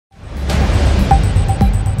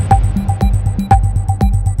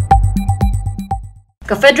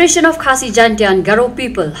Federation of Khasi Jantian Garo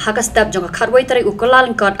People hakastap jong khatway tarik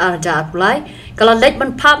ukolal kot arja apply kala late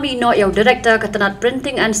man phami no yaw director katanat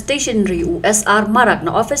printing and stationery USR marak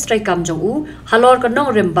na office tray kam jong u halor ka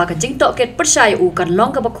nong remba ka kajingtohkit persai u kan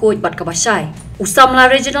long ka bakhuj bat ka basai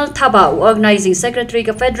usamla regional thaba organizing secretary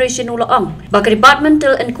ka federation uloong baka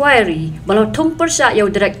departmental inquiry balo thung persa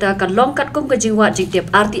yaw director kan long kat kum ka jingwa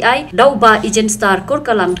jingtip RTI daw ba agent star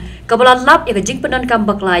kurkalang kabala lap ya ka jingpenan kam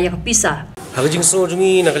bakla ya ka pisa Hagajing so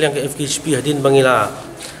jungi nakaliang ke FKJGP hadin bangila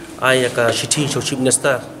ay ka city chief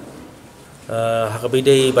minister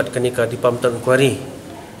hakabide bat kanika department inquiry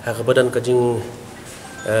hakabadan kajing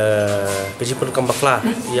kajing kam bakla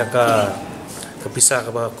ya ka kapisa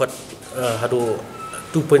ka ba kot hadu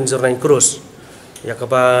 2.09 crores ya ka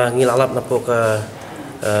ba ngilalap na po ka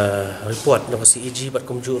report na CEG bat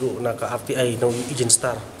kumjuru na ka RTI no agent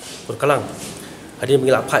star kurkalang hadin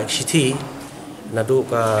bangila pa city nadu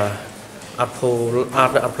ka apol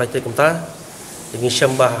arna apply te kumta ngi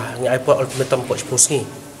shamba ngi airport ultimatum ko exposi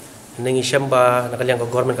ngi shamba nakaliang ko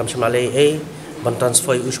government kam shamba le ban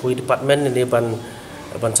transfer usui department ni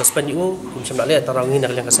ban suspend u kum shamba le tarangi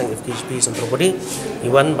nakaliang ka sang FKJGP sentro body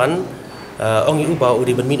iwan ban ong yu ba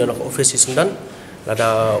udi ban min ono office sundan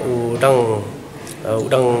lada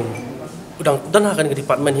udang dan akan ke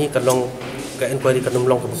department hi kalong ka inquiry kan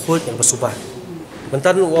nomlong ko khut yang basubah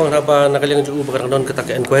bentar uang raba nakaliang ju bakar don ke tak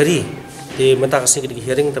inquiry di mentah kasih ke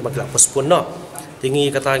hearing termaklah postpone no tinggi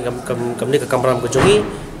kata kam ni ke kamram ke jongi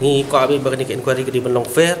ni ko abi bagani ke inquiry ke di benlong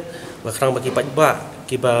fair bakrang bagi pajba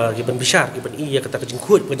kiba giban bishar giban iya kata ke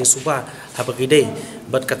jingkut bagi subah ha bagi day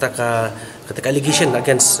but kata allegation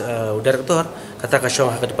against director kata ka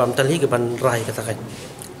syong ke depan tali giban rai kata kan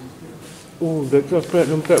director spread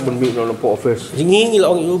nomor benmi no office jingi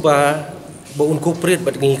ngilong iuba ba corporate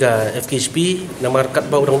bat ngi ka FKJGP namar kat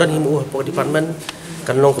ba udang-udang himu po department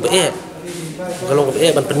kan long ko kalau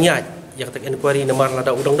ban penyat yang tak inquiry namar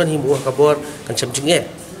lada udang dan himu kabor kan semjing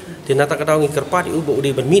di nata kadau ngi kerpat ubo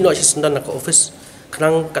di ban mino si sendan ka office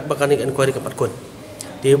kenang kat bakani inquiry kapat kon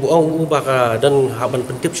di buang uba ka dan haban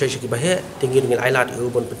pentip syai ki bahe tinggi dengan ailat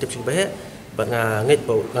ubon pentip syai bahe ban ngait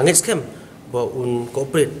scam ba un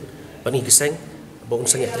corporate ban ngi geseng ba un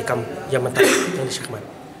sengit trikam yang mentah yang disyakman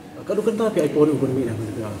kadu kan tapi iPhone ubon mi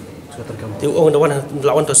ti ong dawan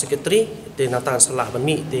lawan to secretary ti nata salah ban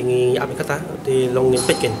mi ti ngi abi kata ti long ngin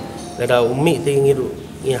peken lada ummi ti ngi du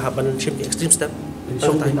ngi haban shim extreme step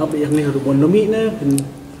so tin abi yang ni hadu bon mi na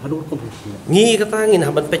hadu kom ngi kata ngin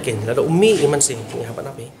haban peken lada ummi iman sing ngi haban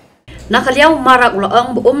abi nakaliaw marak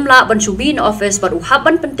uloong buumla ban subi na office bat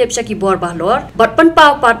uhaban pentip sa kibor bahlor bat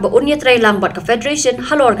panpaw pat ba unya tray lang bat ka federation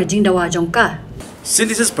halor ka jingdawa jongka since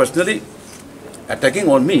this is personally attacking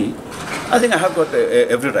on me, I think I have got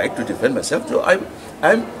every right to defend myself. So I'm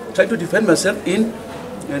trying to defend myself in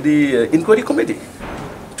the inquiry committee.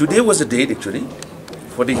 Today was the date actually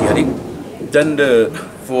for the hearing. Then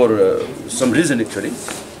for some reason actually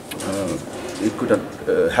it could not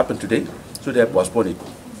happen today, so they have postponed it.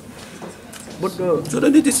 But so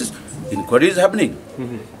then this is inquiry is happening.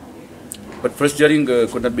 But first hearing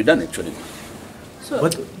could not be done actually. So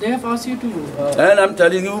but they have asked you to. And I'm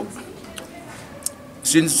telling you.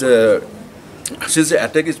 Since the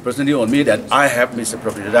attack is personally on me that I have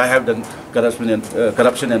misappropriated, I have done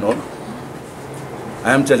corruption and all,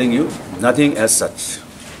 I am telling you, nothing as such.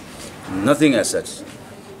 Nothing as such.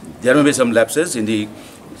 There may be some lapses in the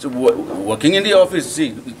working in the office.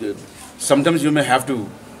 See, sometimes you may have to,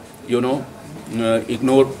 ignore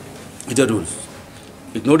the rules.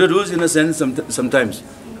 Ignore the rules in a sense. Sometimes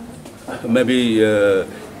maybe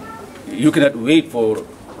you cannot wait for.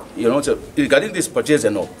 So regarding this purchase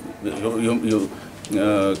and all, you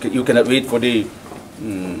cannot wait for the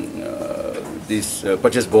this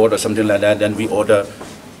purchase board or something like that. Then we order,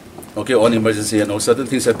 okay, on emergency and all certain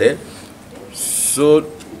things are there. So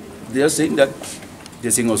they are saying that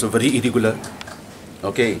this thing also very irregular.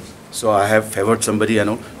 Okay, so I have favored somebody and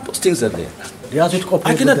all. Those things are there.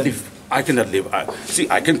 I cannot live. I cannot live. See,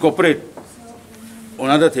 I can cooperate on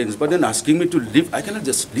other things, but then asking me to live, I cannot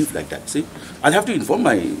just live like that. See, I'll have to inform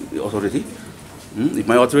my authority. If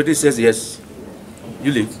my authority says yes,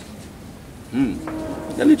 you live,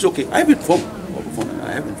 then it's okay. I have informed.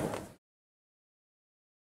 I have informed.